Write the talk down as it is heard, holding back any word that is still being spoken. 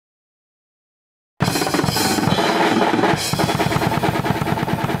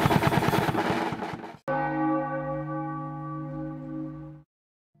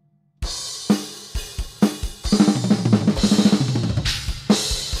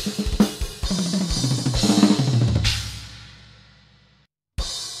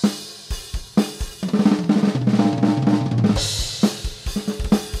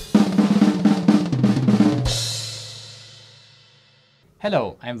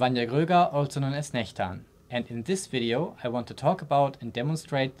I'm Wanja Gröger, also known as Nechtan, and in this video I want to talk about and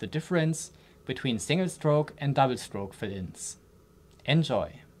demonstrate the difference between single stroke and double stroke fill-ins.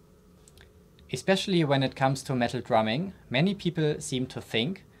 Enjoy! Especially when it comes to metal drumming, many people seem to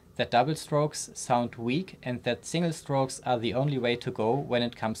think that double strokes sound weak and that single strokes are the only way to go when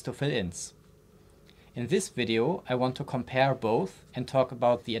it comes to fill-ins. In this video I want to compare both and talk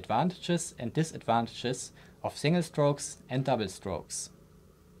about the advantages and disadvantages of single strokes and double strokes.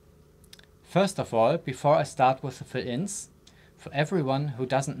 First of all, before I start with the fill-ins, for everyone who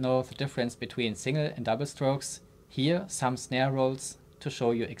doesn't know the difference between single and double strokes, here some snare rolls to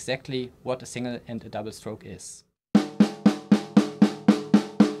show you exactly what a single and a double stroke is.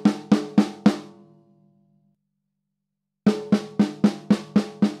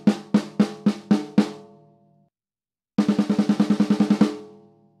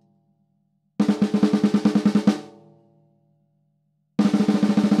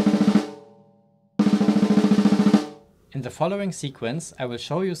 In the following sequence, I will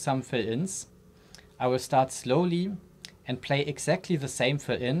show you some fill-ins. I will start slowly and play exactly the same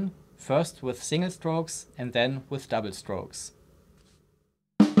fill-in, first with single strokes and then with double strokes.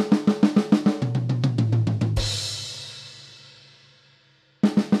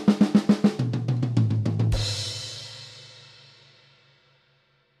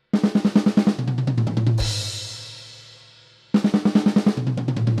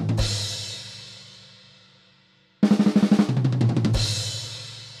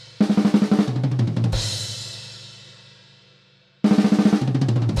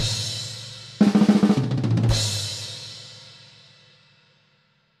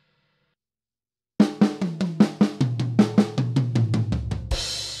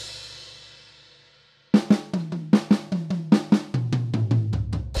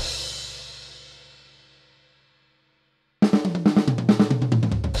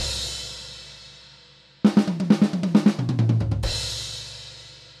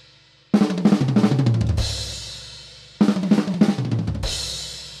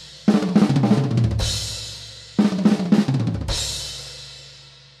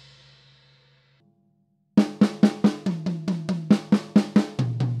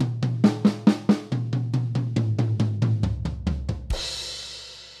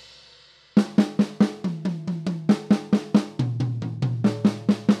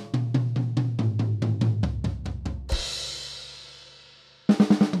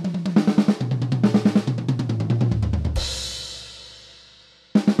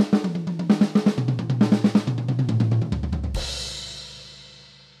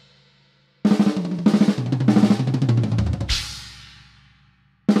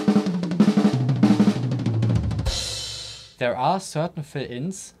 There are certain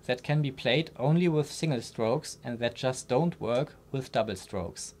fill-ins that can be played only with single strokes and that just don't work with double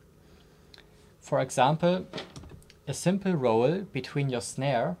strokes. For example, a simple roll between your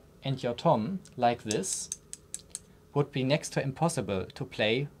snare and your tom, like this, would be next to impossible to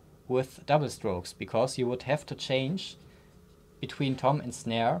play with double strokes because you would have to change between tom and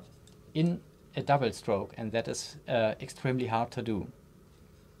snare in a double stroke, and that is extremely hard to do.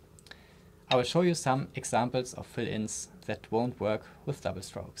 I will show you some examples of fill-ins that won't work with double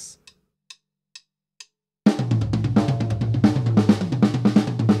strokes.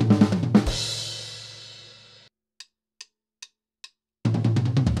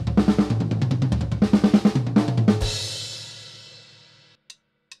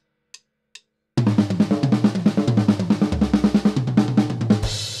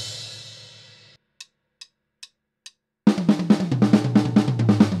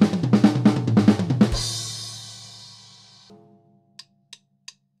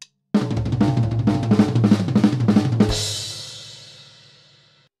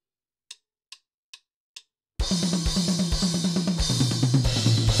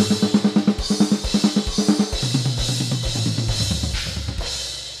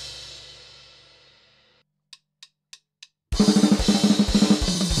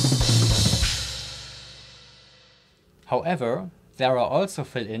 However, there are also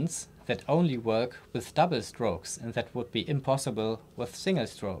fill-ins that only work with double strokes and that would be impossible with single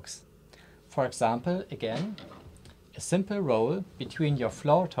strokes. For example, again, a simple roll between your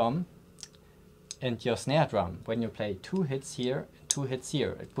floor tom and your snare drum. When you play 2 hits here and 2 hits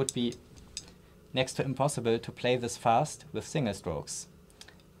here, it would be next to impossible to play this fast with single strokes.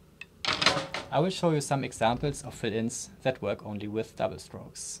 I will show you some examples of fill-ins that work only with double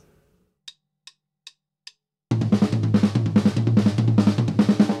strokes.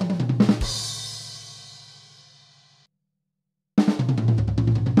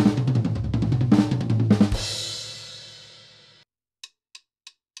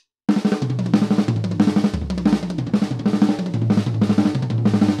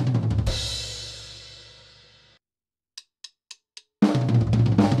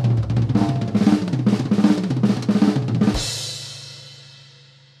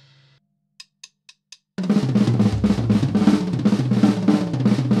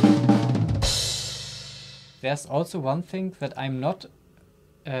 There's also one thing that I'm not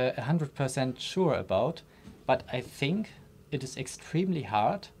 100% sure about, but I think it is extremely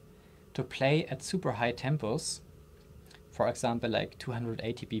hard to play at super high tempos, for example like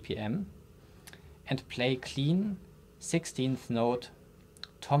 280 BPM, and play clean 16th note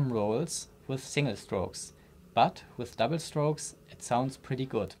tom rolls with single strokes, but with double strokes it sounds pretty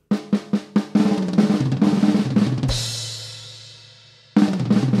good.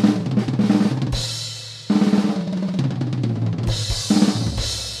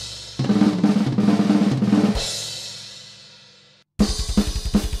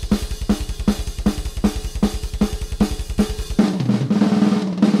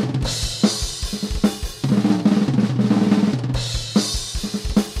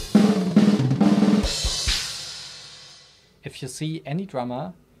 If you see any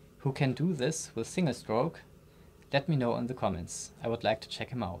drummer who can do this with single stroke, let me know in the comments. I would like to check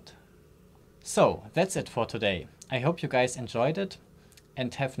him out. So that's it for today. I hope you guys enjoyed it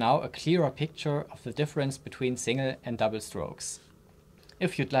and have now a clearer picture of the difference between single and double strokes.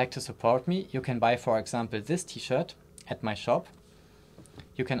 If you'd like to support me, you can buy, for example, this t-shirt at my shop.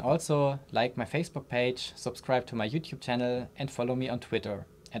 You can also like my Facebook page, subscribe to my YouTube channel and follow me on Twitter.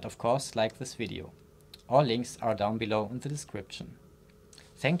 And of course, like this video. All links are down below in the description.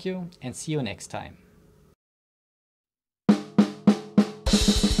 Thank you and see you next time.